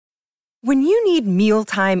When you need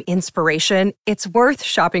mealtime inspiration, it's worth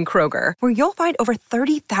shopping Kroger, where you'll find over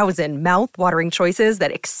 30,000 mouth-watering choices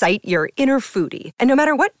that excite your inner foodie. And no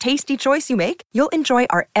matter what tasty choice you make, you'll enjoy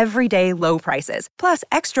our everyday low prices, plus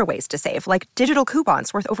extra ways to save, like digital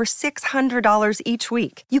coupons worth over $600 each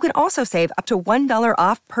week. You can also save up to $1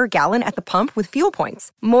 off per gallon at the pump with fuel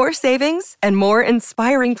points. More savings and more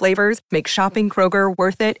inspiring flavors make shopping Kroger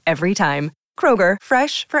worth it every time. Kroger,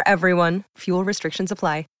 fresh for everyone. Fuel restrictions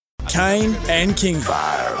apply. Kane and King.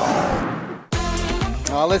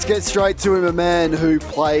 Let's get straight to him, a man who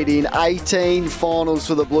played in 18 finals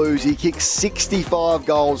for the Blues. He kicked 65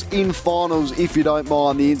 goals in finals, if you don't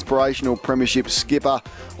mind, the inspirational premiership skipper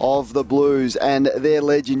of the Blues. And their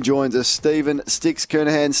legend joins us, Stephen Sticks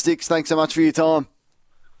Kernahan. Sticks, thanks so much for your time.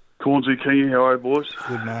 Cornsey, Kingy, how are you, boys?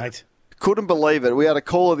 Good, mate. Couldn't believe it. We had a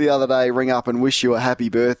caller the other day ring up and wish you a happy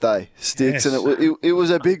birthday, Sticks, Yes. and it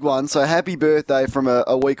was a big one. So happy birthday from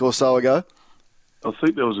a week or so ago. I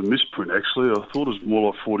think there was a misprint, actually. I thought it was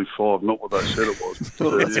more like 45, not what they said it was. That's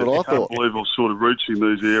what I thought. I can't believe I'm sort of reaching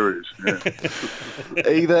these areas. Yeah.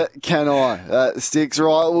 Either can I. Sticks,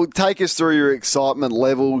 right, well, take us through your excitement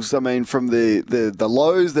levels. I mean, from the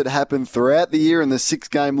lows that happened throughout the year and the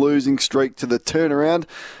 6-game losing streak to the turnaround.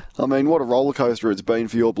 I mean, what a roller coaster it's been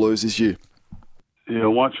for your Blues this year. Yeah, I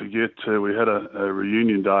won't forget we had a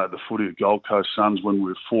reunion day at the footy at Gold Coast Suns when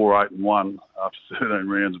we were 4-8-1 after 13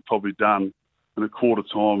 rounds and probably done. And at quarter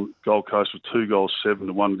time, Gold Coast were 2 goals 7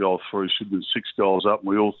 to 1 goal 3. Should have been 6 goals up. And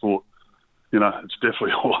we all thought, it's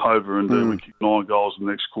definitely all over. And we kicked 9 goals in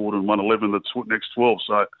the next quarter and won 11 the next 12.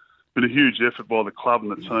 So it's been a huge effort by the club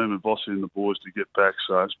and the team and Bossy and the boys to get back.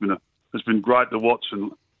 So it's been great to watch,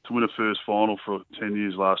 and to win a first final for 10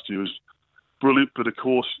 years last year was brilliant. But of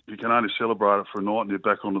course, you can only celebrate it for a night and you're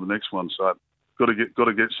back onto the next one. So got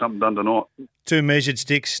to get something done tonight. Two measured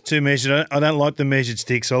sticks. I don't like the measured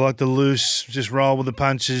sticks. I like the loose, just roll with the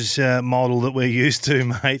punches model that we're used to,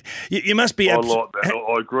 mate. You must be. I like that.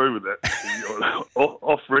 I agree with that.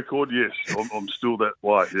 Off record, yes, I'm still that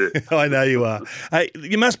way. Yeah, I know you are. Hey,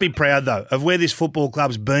 you must be proud though of where this football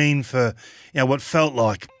club's been for what felt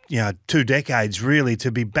like 2 decades, really,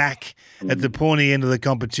 to be back at the pointy end of the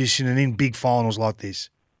competition and in big finals like this.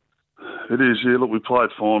 It is, yeah. Look, we played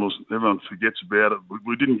finals. Everyone forgets about it.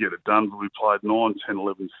 We didn't get it done, but we played 9, 10,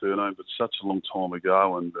 11, 13, but such a long time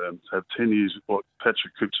ago. And to have 10 years,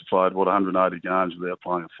 Patrick Cripps played, 180 games without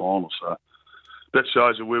playing a final. So that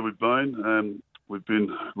shows you where we've been. We've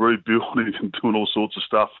been rebuilding and doing all sorts of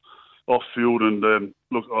stuff off field. And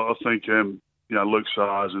look, I think, Luke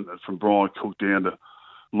Sayers and from Brian Cook down to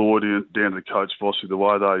Lloyd and down to the coach Bossy, the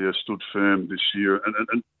way they stood firm this year.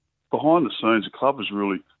 And behind the scenes, the club is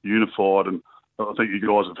really unified, and I think you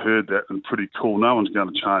guys have heard that, and pretty cool. No one's going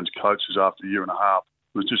to change coaches after a year and a half.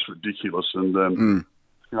 It's just ridiculous. And,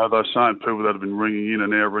 those same people that have been ringing in are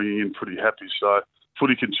now ringing in pretty happy. So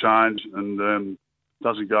footy can change and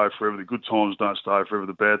doesn't go forever. The good times don't stay forever.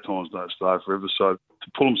 The bad times don't stay forever. So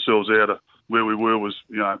to pull themselves out of where we were was,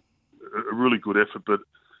 a really good effort. But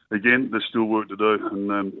again, there's still work to do,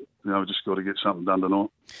 and we've just got to get something done tonight.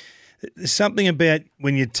 There's something about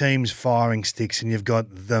when your team's firing, Sticks, and you've got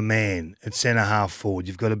the man at centre half forward.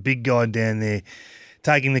 You've got a big guy down there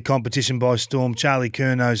taking the competition by storm. Charlie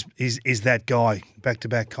Curnow is that guy,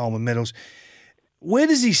 back-to-back Coleman medals. Where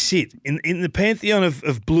does he sit in the pantheon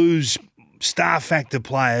of Blues star factor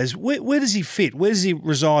players? Where does he fit? Where does he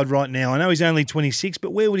reside right now? I know he's only 26,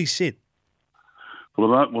 but where would he sit?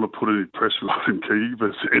 Well, I don't want to put any pressure on him, Key,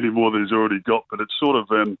 but any more than he's already got. But it's sort of,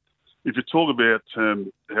 if you talk about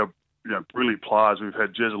how brilliant players, we've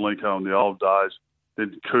had Jezelenko in the old days,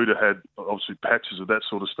 then Kuda had obviously patches of that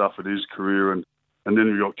sort of stuff in his career, and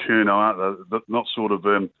then we've got Kerno, aren't they? Not sort of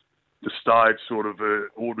the stage sort of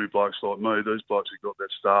ordinary blokes like me. These blokes have got that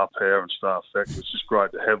star power and star factor. It's just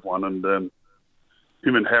great to have one, and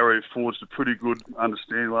him and Harry forged a pretty good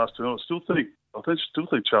understanding last time. I still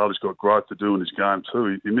think Charlie's got growth to do in his game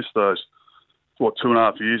too. He missed those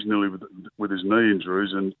 2.5 years nearly with his knee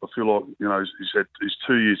injuries, and I feel like he's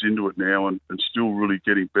 2 years into it now and still really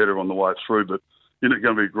getting better on the way through. But it's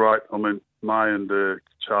going to be great. I mean, May and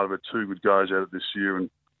Charlie had 2 good goes at it this year, and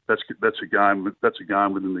that's a game. That's a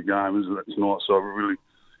game within the game, isn't it? Tonight, so really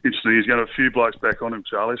interesting. He's going to have a few blokes back on him,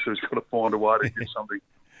 Charlie. So he's got to find a way to get something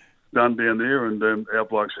done down there, and our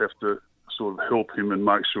blokes have to sort of help him and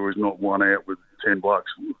make sure he's not one out with 10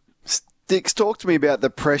 blokes. Sticks, talk to me about the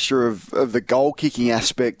pressure of the goal-kicking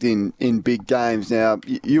aspect in big games. Now,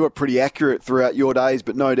 you were pretty accurate throughout your days,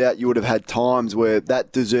 but no doubt you would have had times where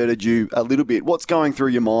that deserted you a little bit. What's going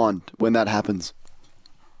through your mind when that happens?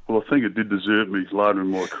 Well, I think it did desert me later in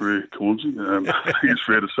my career, Cornsey. I think it's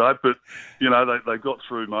fair to say. But, they got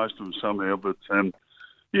through most of them somehow. But,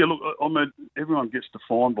 look, I mean, everyone gets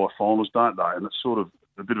defined by finals, don't they? And it's sort of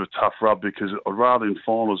a bit of a tough rub because I'd rather in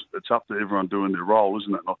finals, it's up to everyone doing their role,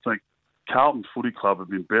 isn't it? And I think Carlton Footy Club have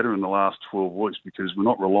been better in the last 12 weeks because we're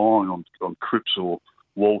not relying on Cripps or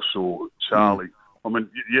Walsh or Charlie. I mean,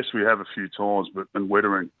 yes, we have a few times, but and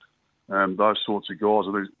Wettering, those sorts of guys,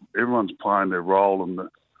 everyone's playing their role, and the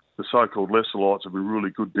so-called lesser lights have been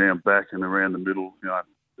really good down back and around the middle. I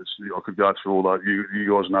could go through all that. You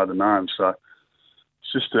guys know the names. So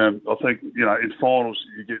it's just, I think, in finals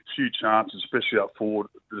you get few chances, especially up forward.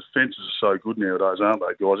 The defences are so good nowadays, aren't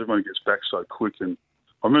they, guys? Everyone gets back so quick. And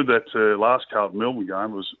I remember that last Carlton Melbourne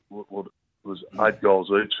game was 8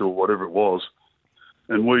 goals each or whatever it was.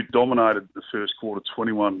 And we dominated the first quarter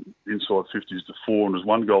 21 inside 50s to 4, and there's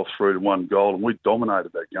 1 goal 3 to 1 goal, and we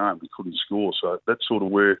dominated that game and couldn't score. So that's sort of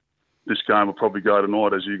where this game will probably go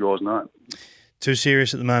tonight, as you guys know. Too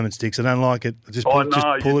serious at the moment, Sticks. I don't like it. Just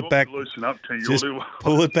pull it back. Loosen up, just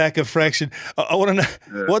pull it back a fraction. I want to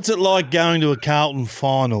know, what's it like going to a Carlton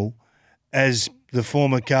final as the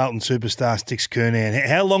former Carlton superstar Stephen Kernahan?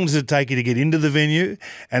 How long does it take you to get into the venue,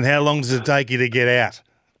 and how long does it take you to get out?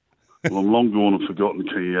 Well, I'm long gone and forgotten,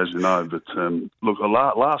 Kingy, as you know. But look,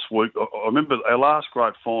 last week, I remember our last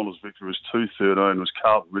great finals victory was 2-13. It was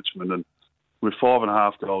Carlton-Richmond, and we're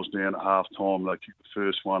 5.5 goals down at half time. They kicked the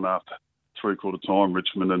first one after three-quarter time,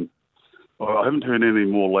 Richmond, and I haven't heard anything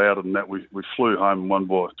more louder than that. We flew home and won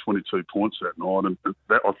by 22 points that night, and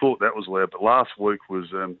I thought that was loud. But last week was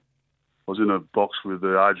I was in a box with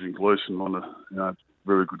Adrian Gleeson, on a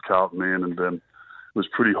very good Carlton man, and it was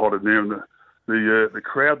pretty hot in there. And the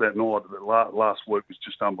crowd that night, last week, was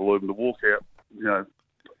just unbelievable. To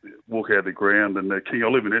walk out the ground, and King, I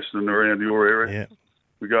live in Essendon, around your area. Yeah.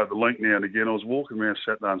 We go to the link now and again. I was walking around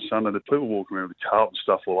Saturday and Sunday. The people walking around with Carlton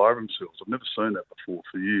stuff all over themselves. I've never seen that before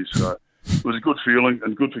for years. So it was a good feeling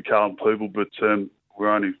and good for Carlton people. But we're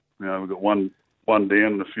only, we've got one down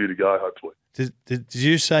and a few to go, hopefully. Did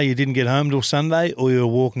you say you didn't get home till Sunday, or you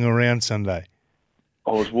were walking around Sunday?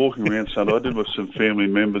 I was walking around Sunday. I did with some family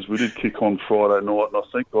members. We did kick on Friday night, and I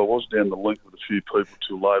think I was down the link with a few people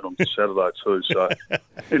till late on Saturday too. So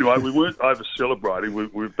anyway, we weren't over-celebrating. We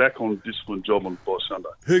were back on disciplined job by Sunday.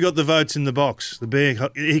 Who got the votes in the box? The Bear,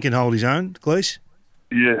 he can hold his own, Glees?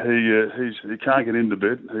 Yeah, he can't get into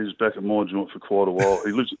bed. He's back at my joint for quite a while.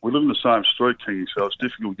 We live in the same street, Kingy, so it's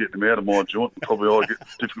difficult getting him out of my joint, and probably I get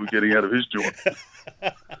difficult getting out of his joint.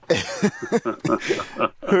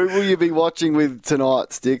 Who will you be watching with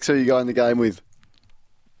tonight, Sticks? Who are you going the game with?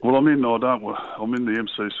 Well, I'm in the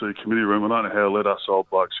MCC committee room. I don't know how they let us old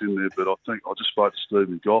blokes in there, but I just spoke to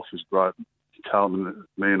Stephen Goff, who's great Carlton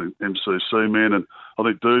man and MCC man, and I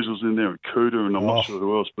think Diesel's in there and Cooter, and I'm not sure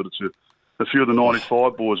who else, but it's a few of the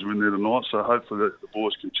 95 boys are in there tonight, so hopefully the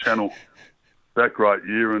boys can channel that great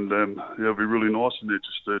year, and it'll be really nice in there,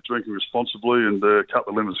 just drinking responsibly and a couple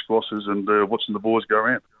of lemon squashes and watching the boys go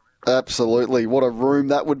around. Absolutely. What a room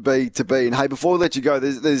that would be to be in. Hey, before we let you go,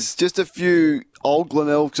 there's just a few old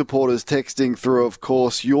Glenelg supporters texting through, of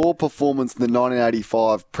course, your performance in the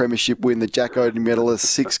 1985 Premiership win, the Jack Odin medalist,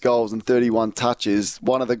 6 goals and 31 touches.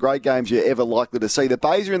 One of the great games you're ever likely to see. The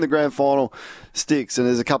Bays are in the grand final, Sticks, and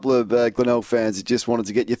there's a couple of Glenelg fans that just wanted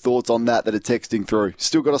to get your thoughts on that are texting through.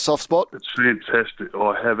 Still got a soft spot? It's fantastic.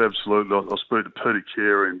 I have absolutely. I speak to Peter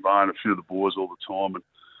Carey and Bane, a few of the boys all the time, and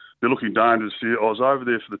they're looking dangerous here. I was over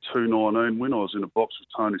there for the 2-19 win. I was in a box with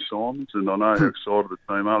Tony Simons, and I know how excited the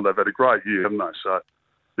team are. They've had a great year, haven't they? So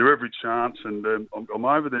they're every chance, and I'm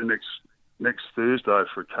over there next Thursday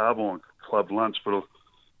for a Carbine Club lunch, but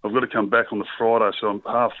I've got to come back on the Friday, so I'm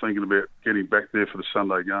half thinking about getting back there for the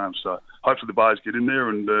Sunday game. So hopefully the Bays get in there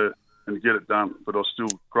and get it done. But I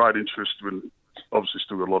still great interest, and obviously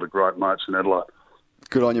still got a lot of great mates in Adelaide.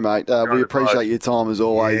 Good on you, mate. We appreciate your time as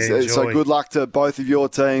always. Yeah, so good luck to both of your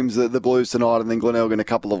teams, the Blues tonight and then Glenelg in a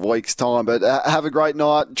couple of weeks' time. But have a great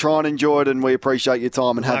night. Try and enjoy it, and we appreciate your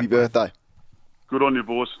time and happy birthday. Good on you,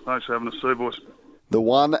 boys. Thanks for having us, see, boys. The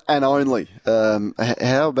one and only.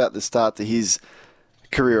 How about the start to his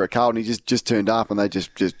career at Carlton? He just turned up and they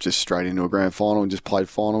just straight into a grand final and just played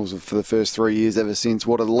finals for the first 3 years ever since.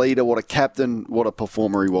 What a leader, what a captain, what a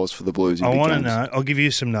performer he was for the Blues. I want to know, I'll give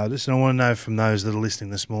you some notice, and I want to know from those that are listening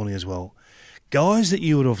this morning as well, guys that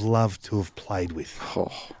you would have loved to have played with.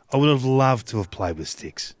 I would have loved to have played with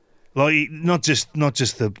Sticks. Like, not just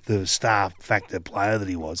the star factor player that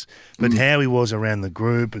he was, but how he was around the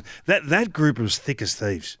group. That group was thick as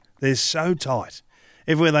thieves. They're so tight.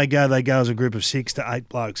 Everywhere they go as a group of 6 to 8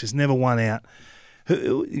 blokes. There's never one out.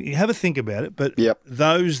 You have a think about it, but Yep.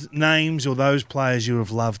 those names or those players you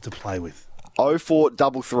have loved to play with.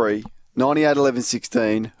 0433 98 11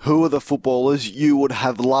 16. Who are the footballers you would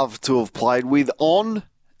have loved to have played with on?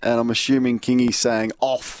 And I'm assuming Kingy's saying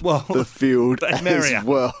off the field as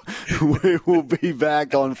well. We will be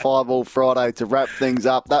back on Fireball Friday to wrap things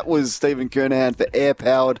up. That was Stephen Kernahan for Air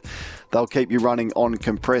Powered. They'll keep you running on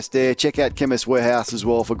compressed air. Check out Chemist Warehouse as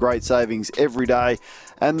well for great savings every day.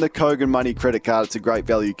 And the Kogan Money credit card. It's a great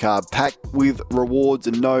value card packed with rewards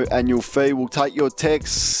and no annual fee. We'll take your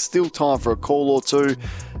texts. Still time for a call or two.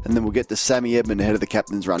 And then we'll get to Sammy Edmund ahead of the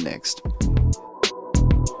captain's run next.